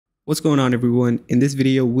What's going on, everyone? In this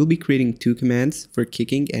video, we'll be creating two commands for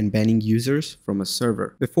kicking and banning users from a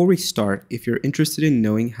server. Before we start, if you're interested in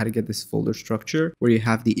knowing how to get this folder structure where you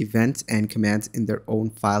have the events and commands in their own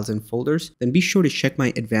files and folders, then be sure to check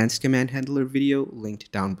my advanced command handler video linked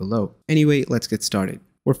down below. Anyway, let's get started.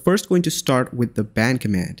 We're first going to start with the ban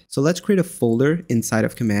command. So let's create a folder inside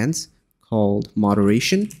of commands called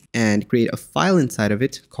moderation and create a file inside of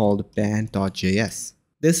it called ban.js.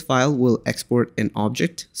 This file will export an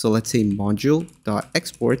object. So let's say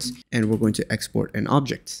module.exports, and we're going to export an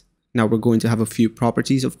object. Now we're going to have a few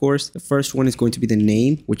properties, of course. The first one is going to be the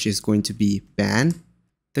name, which is going to be ban.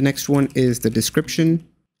 The next one is the description.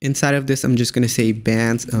 Inside of this, I'm just going to say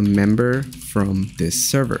bans a member from this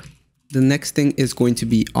server. The next thing is going to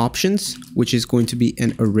be options, which is going to be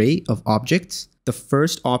an array of objects. The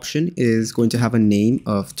first option is going to have a name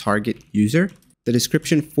of target user. The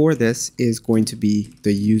description for this is going to be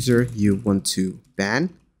the user you want to ban.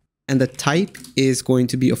 And the type is going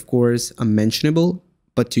to be, of course, a mentionable.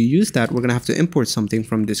 But to use that, we're going to have to import something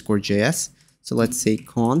from Discord.js. So let's say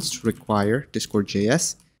const require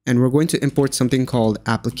Discord.js. And we're going to import something called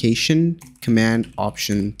application command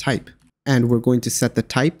option type. And we're going to set the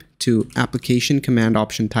type to application command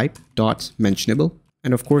option type dot mentionable.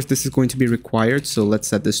 And of course, this is going to be required. So let's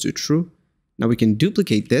set this to true. Now we can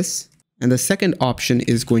duplicate this. And the second option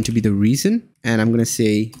is going to be the reason. And I'm going to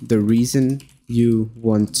say the reason you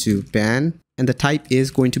want to ban. And the type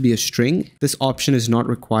is going to be a string. This option is not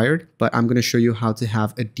required, but I'm going to show you how to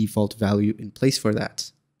have a default value in place for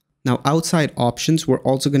that. Now, outside options, we're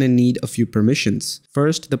also going to need a few permissions.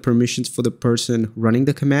 First, the permissions for the person running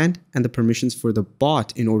the command and the permissions for the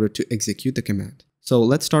bot in order to execute the command. So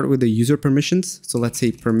let's start with the user permissions. So let's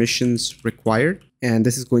say permissions required, and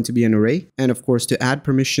this is going to be an array. And of course, to add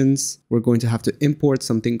permissions, we're going to have to import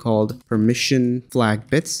something called permission flag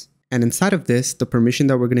bits. And inside of this, the permission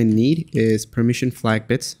that we're going to need is permission flag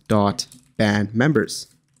bits dot ban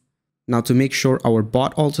members. Now, to make sure our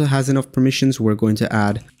bot also has enough permissions, we're going to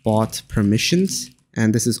add bot permissions.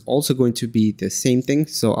 And this is also going to be the same thing.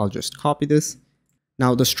 So I'll just copy this.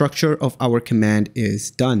 Now, the structure of our command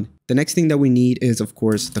is done. The next thing that we need is, of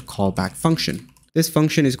course, the callback function. This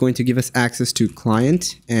function is going to give us access to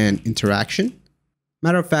client and interaction.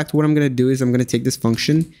 Matter of fact, what I'm going to do is I'm going to take this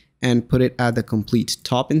function and put it at the complete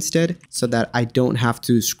top instead so that I don't have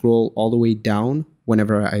to scroll all the way down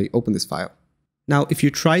whenever I open this file. Now, if you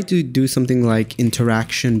try to do something like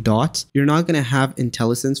interaction dot, you're not going to have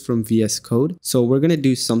IntelliSense from VS Code. So we're going to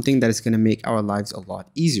do something that is going to make our lives a lot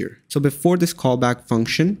easier. So before this callback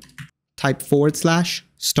function, type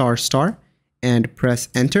 /* and press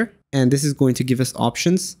enter. And this is going to give us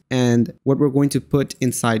options. And what we're going to put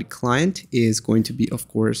inside client is going to be, of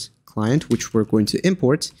course, client, which we're going to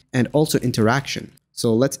import, and also interaction.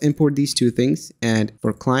 So let's import these two things. And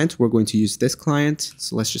for client, we're going to use this client.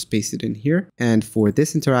 So let's just paste it in here. And for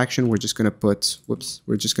this interaction, we're just going to put,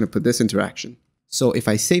 this interaction. So if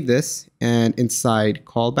I save this and inside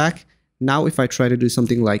callback, now if I try to do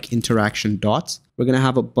something like interaction dot, we're going to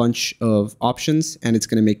have a bunch of options and it's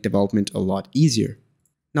going to make development a lot easier.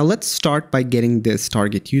 Now let's start by getting this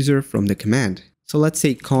target user from the command. So let's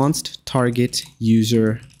say const target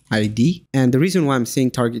user ID. And the reason why I'm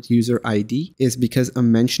saying target user ID is because a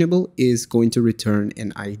mentionable is going to return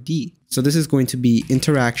an ID. So this is going to be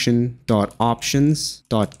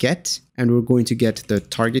interaction.options.get, and we're going to get the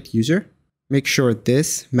target user. Make sure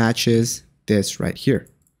this matches this right here.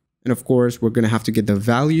 And of course, we're going to have to get the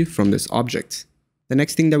value from this object. The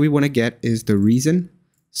next thing that we want to get is the reason.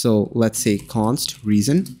 So let's say const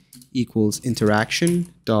reason equals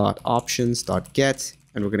interaction.options.get,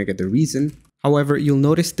 and we're going to get the reason. However, you'll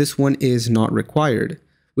notice this one is not required,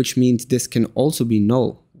 which means this can also be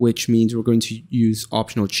null, which means we're going to use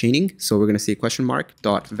optional chaining. So we're going to say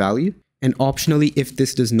 $.value. And optionally, if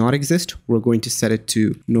this does not exist, we're going to set it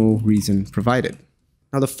to no reason provided.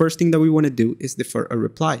 Now, the first thing that we want to do is defer a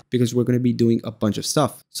reply because we're going to be doing a bunch of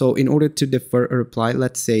stuff. So in order to defer a reply,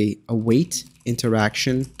 let's say await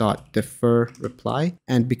interaction.defer reply.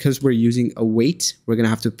 And because we're using await, we're going to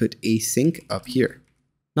have to put async up here.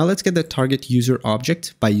 Now let's get the target user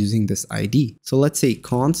object by using this ID. So let's say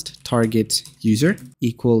const target user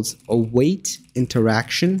equals await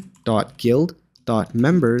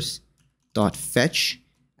interaction.guild.members.fetch,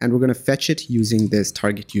 and we're going to fetch it using this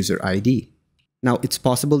target user ID. Now it's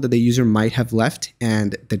possible that the user might have left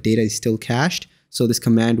and the data is still cached. So this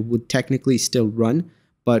command would technically still run,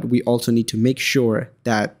 but we also need to make sure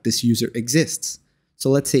that this user exists. So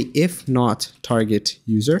let's say if not target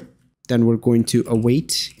user, then we're going to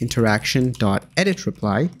await interaction.edit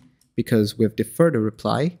reply because we've deferred a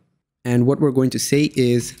reply. And what we're going to say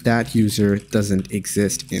is that user doesn't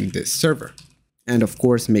exist in this server. And of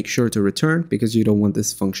course, make sure to return because you don't want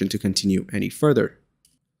this function to continue any further.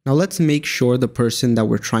 Now let's make sure the person that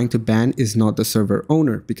we're trying to ban is not the server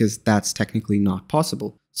owner because that's technically not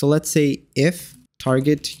possible. So let's say if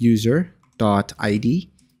target user.id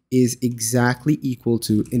is exactly equal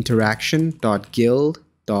to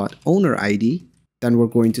interaction.guild.owner.id, then we're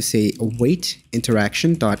going to say await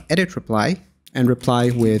interaction.edit reply and reply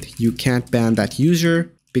with you can't ban that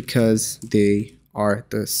user because they are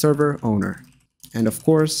the server owner. And of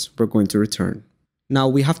course, we're going to return. Now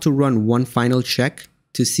we have to run one final check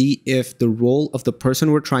to see if the role of the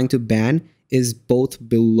person we're trying to ban is both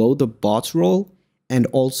below the bot's role and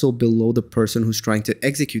also below the person who's trying to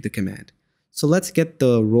execute the command. So let's get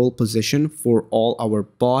the role position for all our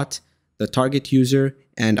bot, the target user,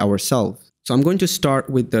 and ourselves. So I'm going to start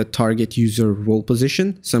with the target user role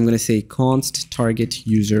position. So I'm going to say const target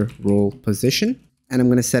user role position, and I'm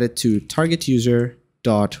going to set it to target user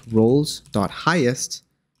dot roles dot highest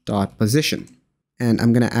dot position. And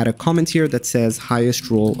I'm going to add a comment here that says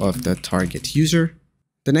highest role of the target user.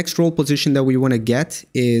 The next role position that we want to get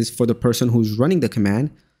is for the person who's running the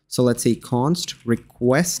command. So let's say const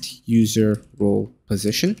request user role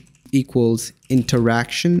position equals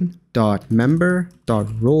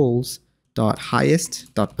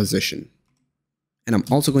interaction.member.roles.highest.position. And I'm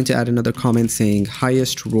also going to add another comment saying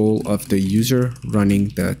highest role of the user running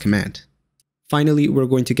the command. Finally, we're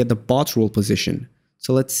going to get the bot role position.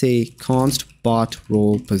 So let's say const bot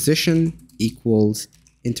role position equals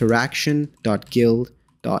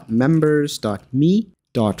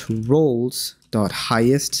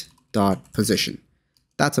interaction.guild.members.me.roles.highest.position.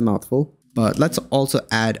 That's a mouthful, but let's also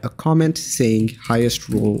add a comment saying highest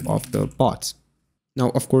role of the bot. Now,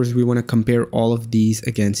 of course, we want to compare all of these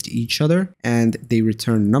against each other and they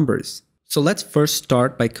return numbers. So let's first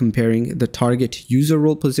start by comparing the target user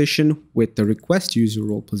role position with the request user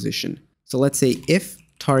role position. So let's say if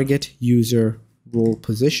target user role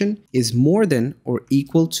position is more than or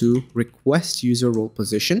equal to request user role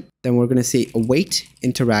position, then we're going to say await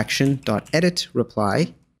interaction.edit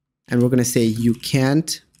reply, and we're going to say you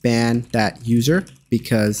can't ban that user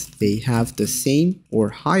because they have the same or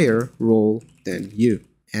higher role than you,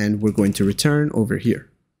 and we're going to return over here.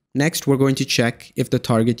 Next, we're going to check if the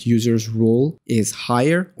target user's role is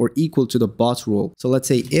higher or equal to the bot's role. So let's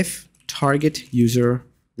say if target user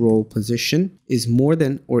role position is more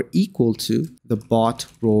than or equal to the bot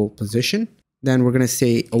role position, then we're going to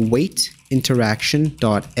say await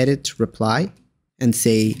interaction.edit reply and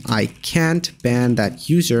say I can't ban that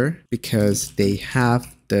user because they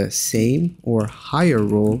have the same or higher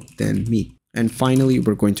role than me. And finally,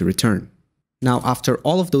 we're going to return. Now, after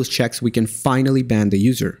all of those checks, we can finally ban the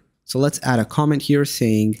user. So let's add a comment here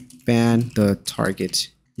saying ban the target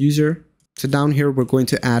user. So down here, we're going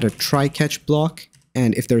to add a try catch block.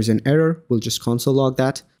 And if there's an error, we'll just console log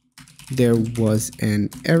that. There was an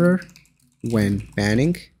error when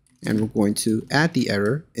banning, and we're going to add the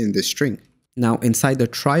error in this string. Now inside the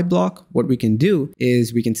try block, what we can do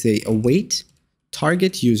is we can say await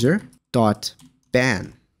target user dot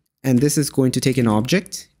ban. And this is going to take an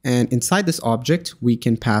object, and inside this object, we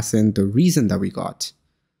can pass in the reason that we got.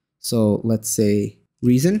 So let's say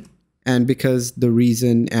reason, and because the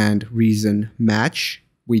reason and reason match,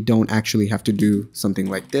 we don't actually have to do something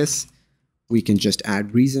like this. We can just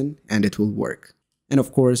add reason and it will work. And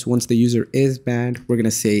of course, once the user is banned, we're going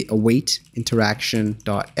to say await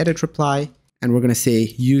interaction.edit reply, and we're going to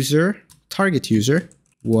say user, target user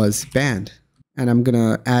was banned. And I'm going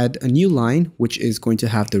to add a new line, which is going to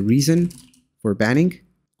have the reason for banning.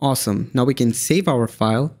 Awesome. Now we can save our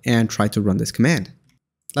file and try to run this command.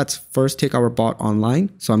 Let's first take our bot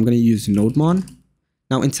online. So I'm going to use nodemon.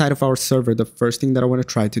 Now inside of our server, the first thing that I want to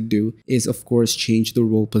try to do is of course change the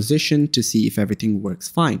role position to see if everything works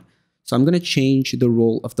fine. So I'm going to change the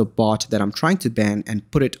role of the bot that I'm trying to ban and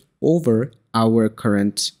put it over our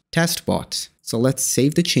current test bot. So let's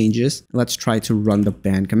save the changes. Let's try to run the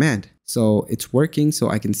ban command. So it's working. So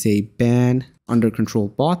I can say ban under control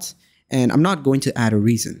bots, and I'm not going to add a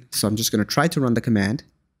reason. So I'm just going to try to run the command.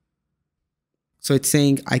 So it's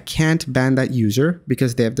saying I can't ban that user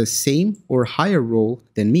because they have the same or higher role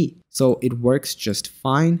than me. So it works just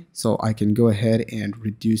fine. So I can go ahead and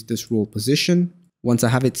reduce this role position. Once I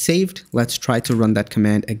have it saved, let's try to run that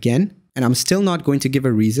command again. And I'm still not going to give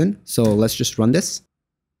a reason. So let's just run this.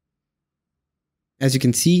 As you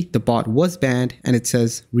can see, the bot was banned and it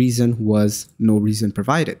says reason was no reason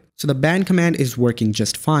provided. So the ban command is working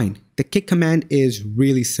just fine. The kick command is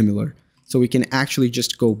really similar. So we can actually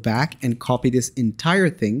just go back and copy this entire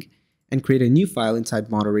thing and create a new file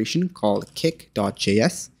inside moderation called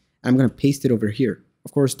kick.js. I'm going to paste it over here.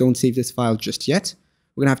 Of course, don't save this file just yet.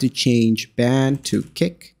 We're going to have to change ban to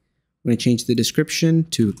kick. We're going to change the description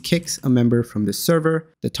to kicks a member from the server,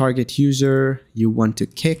 the target user you want to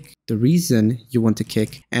kick, the reason you want to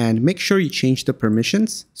kick, and make sure you change the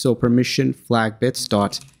permissions. So permission flag bits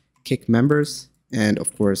dot kick members, and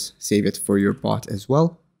of course, save it for your bot as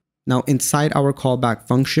well. Now inside our callback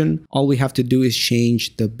function, all we have to do is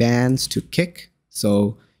change the bans to kick.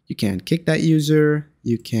 So you can't kick that user,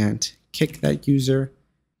 you can't kick that user.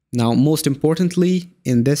 Now, most importantly,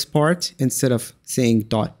 in this part, instead of saying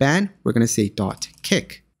 .ban, we're going to say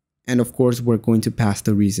 .kick. And of course, we're going to pass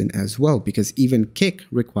the reason as well, because even kick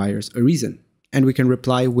requires a reason. And we can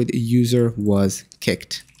reply with user was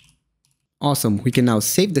kicked. Awesome. We can now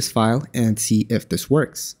save this file and see if this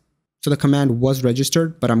works. So the command was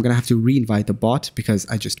registered, but I'm going to have to re-invite the bot because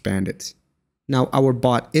I just banned it. Now our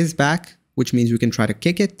bot is back, which means we can try to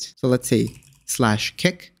kick it. So let's say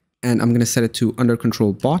 /kick. And I'm going to set it to under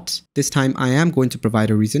control bot. This time I am going to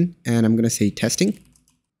provide a reason and I'm going to say testing.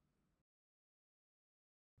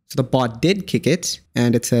 So the bot did kick it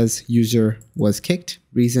and it says user was kicked,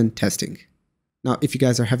 reason testing. Now, if you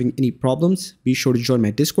guys are having any problems, be sure to join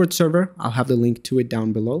my Discord server. I'll have the link to it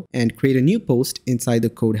down below and create a new post inside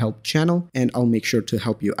the code help channel and I'll make sure to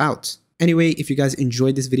help you out. Anyway, if you guys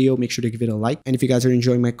enjoyed this video, make sure to give it a like. And if you guys are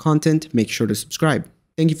enjoying my content, make sure to subscribe.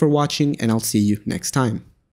 Thank you for watching and I'll see you next time.